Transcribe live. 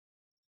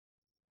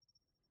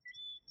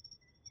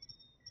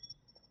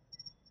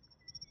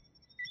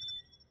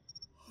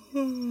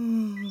Jamaica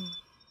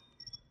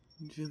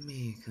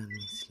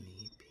me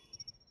sleepy.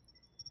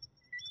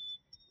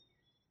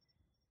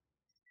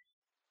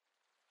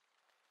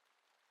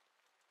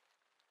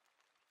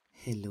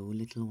 Hello,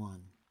 little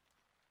one.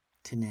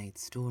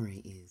 Tonight's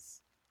story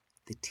is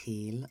The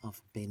Tale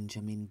of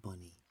Benjamin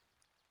Bunny.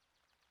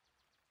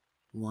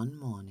 One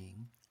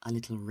morning, a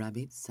little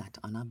rabbit sat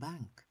on a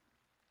bank.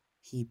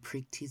 He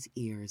pricked his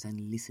ears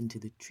and listened to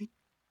the treat,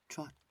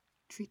 trot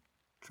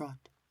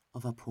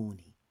of a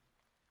pony.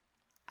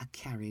 A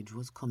carriage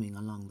was coming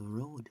along the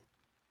road.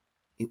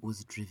 It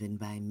was driven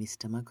by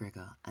Mr.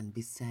 McGregor, and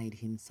beside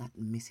him sat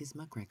Mrs.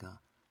 McGregor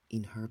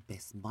in her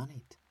best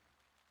bonnet.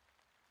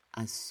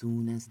 As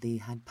soon as they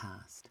had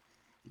passed,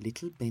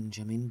 little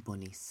Benjamin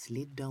Bunny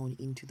slid down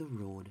into the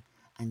road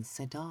and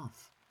set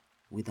off,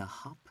 with a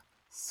hop,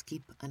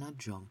 skip, and a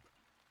jump,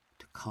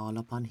 to call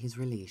upon his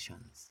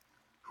relations,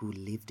 who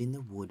lived in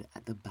the wood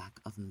at the back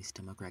of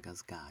Mr.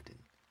 McGregor's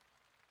garden.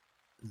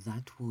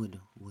 That wood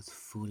was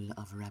full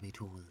of rabbit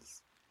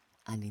holes,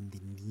 and in the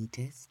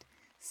neatest,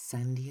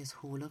 sandiest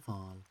hole of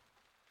all,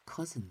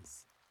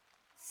 cousins,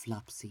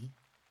 Flopsy,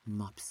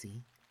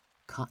 Mopsy,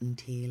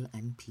 Cottontail,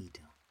 and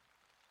Peter.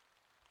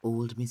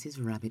 Old Mrs.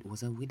 Rabbit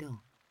was a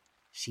widow.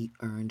 She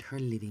earned her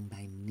living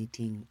by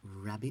knitting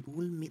rabbit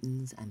wool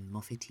mittens and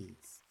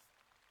muffetees.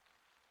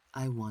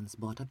 I once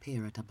bought a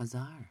pair at a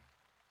bazaar.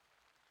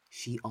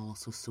 She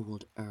also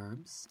sold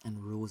herbs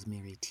and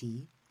rosemary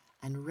tea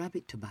and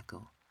rabbit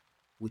tobacco,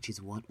 which is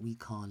what we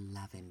call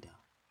lavender.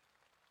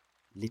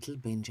 Little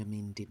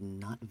Benjamin did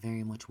not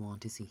very much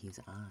want to see his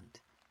aunt.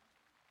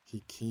 He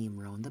came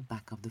round the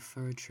back of the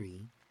fir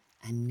tree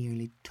and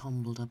nearly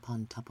tumbled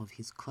upon top of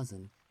his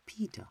cousin,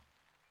 Peter.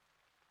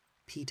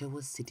 Peter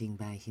was sitting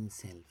by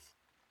himself.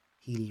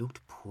 He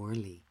looked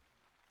poorly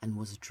and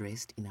was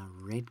dressed in a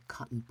red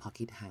cotton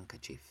pocket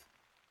handkerchief.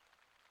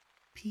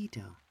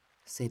 "Peter,"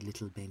 said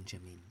little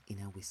Benjamin in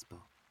a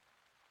whisper,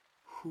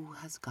 "who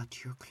has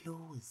got your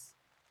clothes?"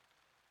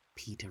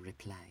 Peter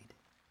replied,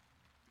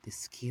 "The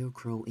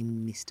scarecrow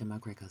in Mr.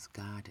 McGregor's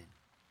garden,"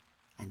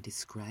 and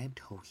described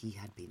how he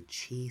had been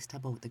chased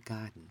about the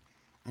garden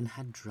and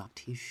had dropped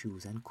his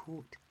shoes and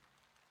coat.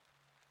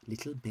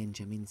 Little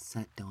Benjamin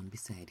sat down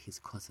beside his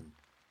cousin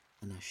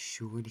and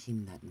assured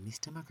him that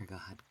Mr. McGregor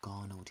had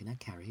gone out in a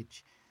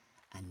carriage,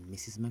 and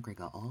Mrs.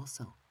 McGregor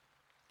also,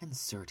 and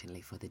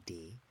certainly for the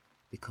day,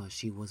 because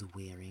she was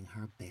wearing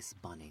her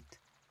best bonnet.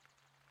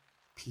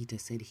 Peter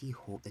said he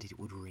hoped that it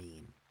would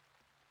rain.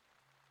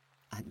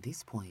 At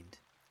this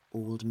point,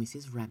 old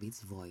Mrs.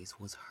 Rabbit's voice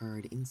was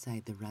heard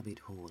inside the rabbit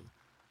hole,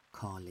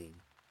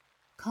 calling,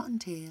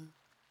 "Cottontail,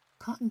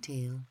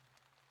 Cottontail,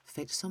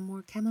 fetch some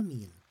more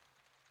chamomile."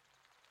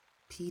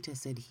 Peter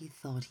said he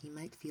thought he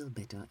might feel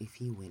better if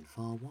he went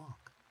for a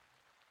walk.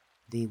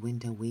 They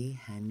went away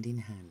hand in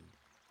hand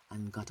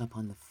and got up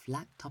on the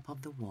flat top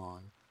of the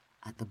wall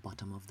at the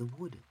bottom of the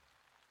wood.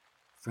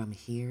 From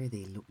here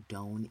they looked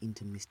down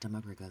into Mr.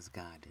 McGregor's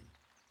garden.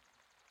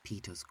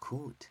 Peter's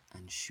coat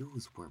and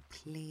shoes were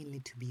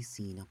plainly to be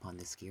seen upon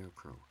the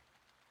scarecrow,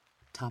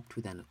 topped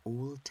with an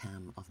old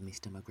tam of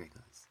Mr.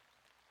 McGregor's.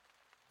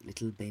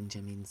 Little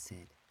Benjamin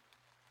said,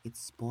 "It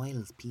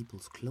spoils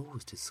people's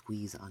clothes to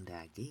squeeze under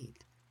a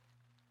gate.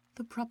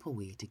 The proper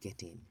way to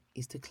get in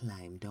is to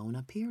climb down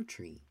a pear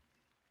tree."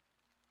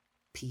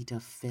 Peter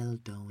fell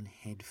down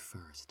head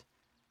first,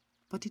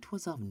 but it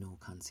was of no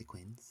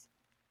consequence,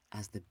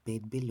 as the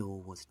bed below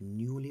was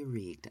newly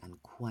raked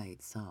and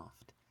quite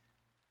soft.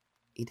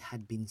 It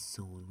had been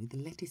sown with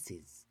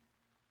lettuces.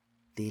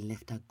 They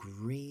left a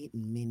great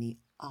many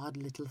odd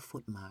little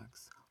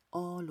footmarks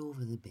all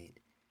over the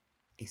bed,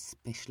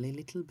 especially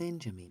little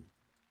Benjamin,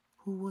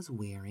 who was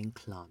wearing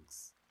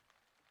clogs.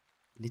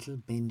 Little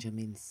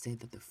Benjamin said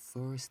that the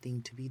first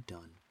thing to be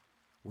done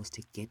was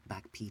to get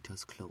back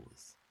Peter's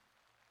clothes,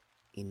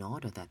 in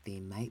order that they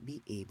might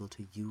be able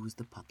to use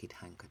the pocket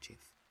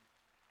handkerchief.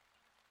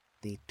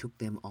 They took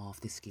them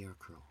off the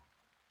scarecrow.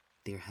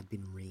 There had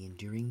been rain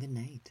during the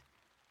night.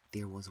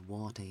 There was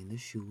water in the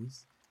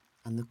shoes,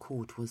 and the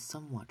coat was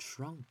somewhat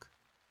shrunk.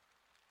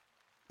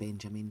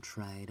 Benjamin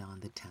tried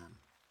on the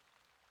tam,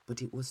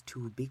 but it was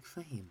too big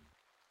for him.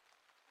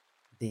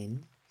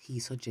 Then he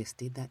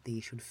suggested that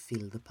they should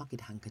fill the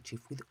pocket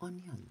handkerchief with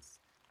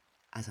onions,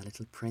 as a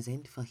little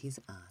present for his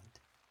aunt.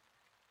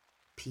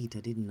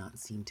 Peter did not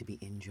seem to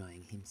be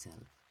enjoying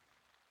himself.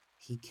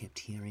 He kept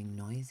hearing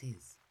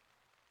noises.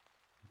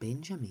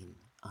 Benjamin,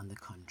 on the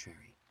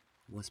contrary,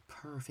 was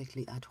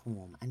perfectly at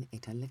home and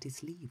ate a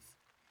lettuce leaf.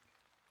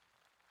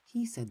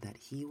 He said that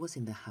he was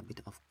in the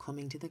habit of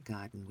coming to the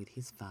garden with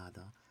his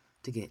father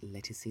to get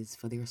lettuces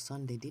for their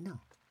Sunday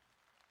dinner.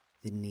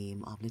 The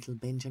name of little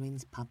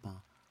Benjamin's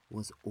papa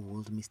was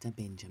old Mr.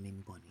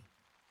 Benjamin Bunny.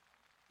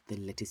 The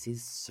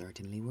lettuces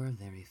certainly were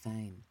very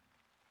fine.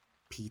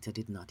 Peter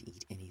did not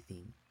eat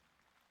anything.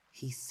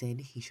 He said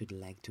he should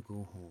like to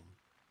go home.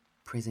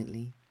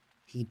 Presently,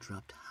 he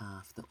dropped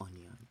half the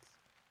onions.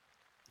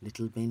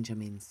 Little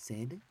Benjamin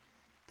said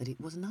that it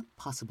was not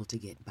possible to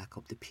get back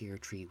up the pear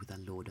tree with a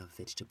load of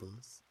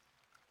vegetables.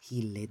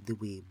 He led the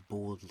way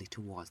boldly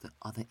towards the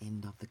other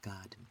end of the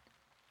garden.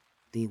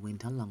 They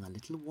went along a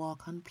little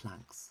walk on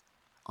planks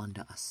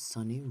under a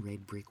sunny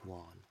red brick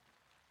wall.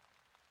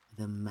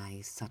 The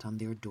mice sat on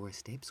their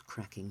doorsteps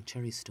cracking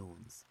cherry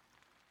stones.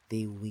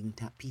 They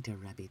winked at Peter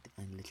Rabbit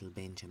and little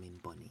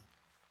Benjamin Bunny.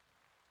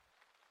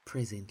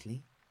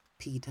 Presently,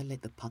 Peter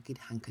let the pocket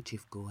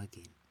handkerchief go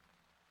again.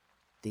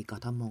 They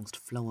got amongst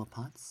flower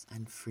pots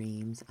and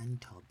frames and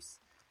tubs.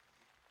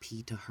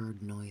 Peter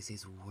heard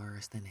noises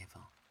worse than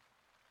ever.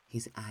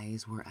 His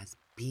eyes were as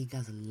big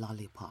as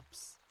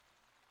lollipops.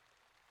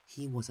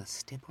 He was a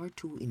step or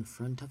two in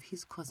front of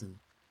his cousin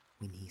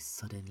when he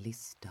suddenly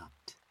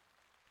stopped.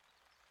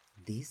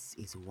 This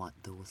is what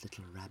those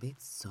little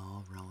rabbits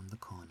saw round the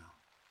corner.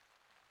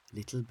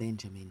 Little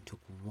Benjamin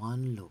took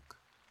one look,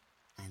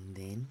 and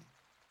then,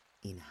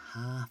 in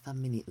half a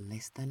minute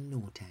less than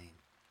no time,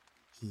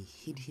 he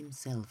hid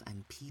himself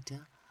and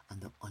Peter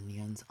and the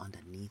onions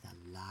underneath a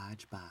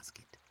large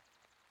basket.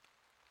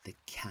 The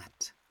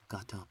cat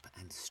got up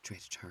and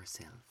stretched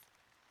herself,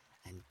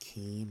 and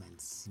came and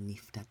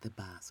sniffed at the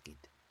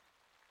basket.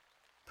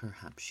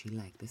 Perhaps she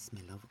liked the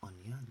smell of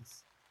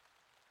onions.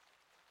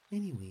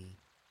 Anyway,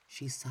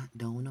 she sat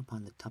down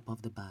upon the top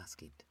of the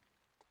basket.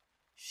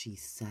 She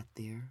sat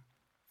there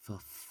for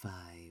 5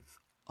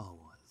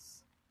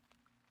 hours.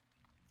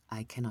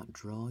 I cannot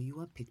draw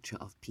you a picture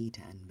of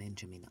Peter and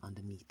Benjamin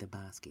underneath the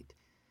basket,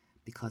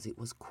 because it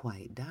was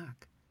quite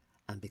dark,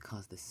 and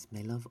because the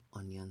smell of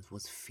onions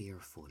was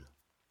fearful.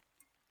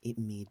 It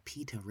made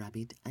Peter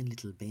Rabbit and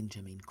little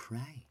Benjamin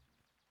cry.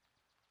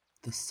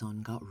 The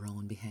sun got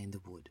round behind the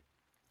wood,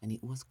 and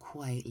it was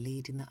quite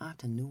late in the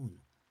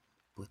afternoon,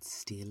 but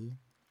still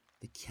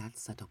the cat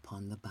sat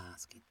upon the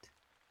basket.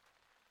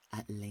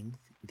 At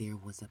length there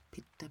was a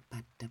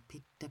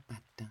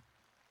pitter-patter,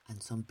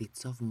 and some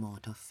bits of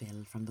mortar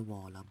fell from the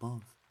wall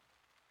above.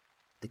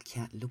 The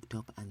cat looked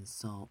up and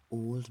saw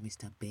old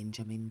Mr.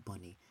 Benjamin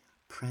Bunny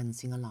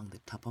prancing along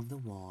the top of the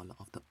wall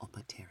of the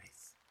upper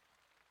terrace.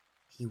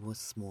 He was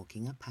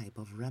smoking a pipe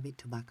of rabbit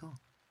tobacco,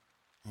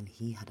 and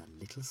he had a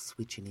little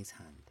switch in his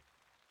hand.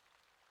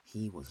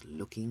 He was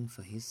looking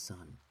for his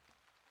son.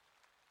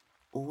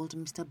 Old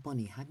Mr.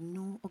 Bunny had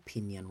no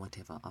opinion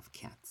whatever of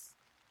cats.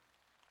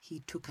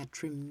 He took a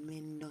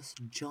tremendous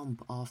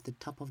jump off the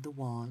top of the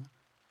wall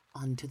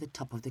onto the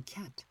top of the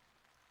cat,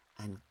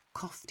 and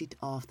cuffed it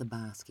off the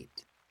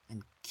basket,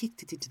 and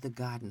kicked it into the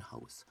garden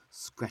house,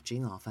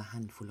 scratching off a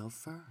handful of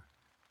fur.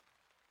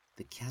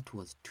 The cat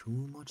was too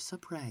much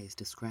surprised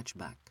to scratch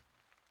back.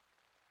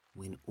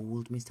 When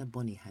old Mr.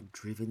 Bunny had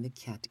driven the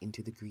cat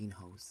into the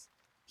greenhouse,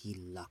 he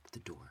locked the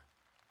door.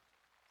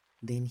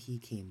 Then he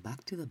came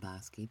back to the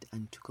basket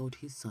and took out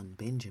his son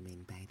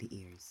Benjamin by the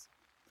ears,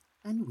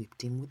 and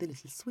whipped him with a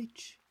little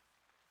switch.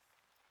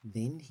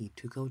 Then he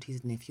took out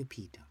his nephew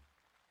Peter.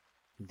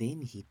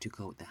 Then he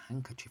took out the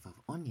handkerchief of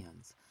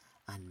onions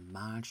and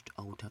marched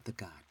out of the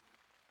garden.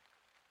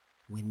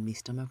 When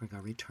Mr.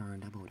 McGregor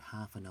returned about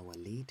half an hour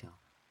later,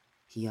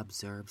 he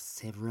observed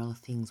several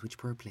things which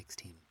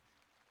perplexed him.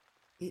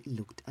 It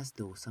looked as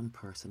though some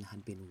person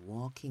had been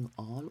walking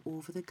all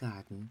over the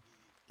garden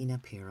in a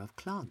pair of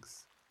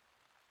clogs.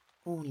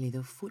 Only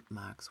the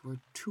footmarks were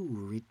too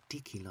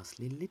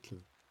ridiculously little,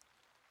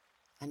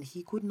 and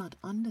he could not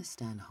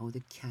understand how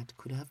the cat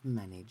could have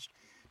managed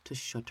to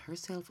shut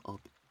herself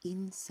up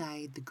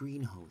inside the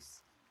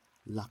greenhouse,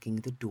 locking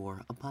the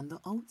door upon the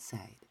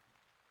outside.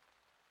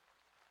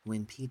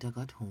 When Peter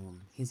got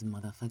home, his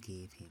mother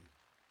forgave him,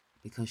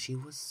 because she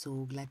was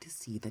so glad to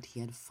see that he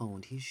had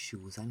found his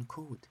shoes and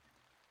coat.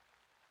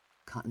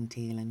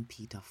 Cottontail and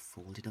Peter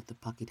folded up the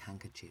pocket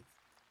handkerchief,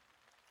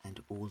 and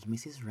old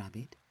Mrs.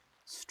 Rabbit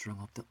strung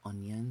up the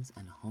onions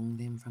and hung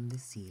them from the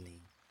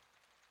ceiling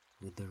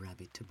with the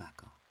rabbit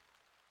tobacco.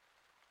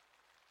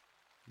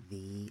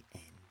 The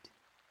end.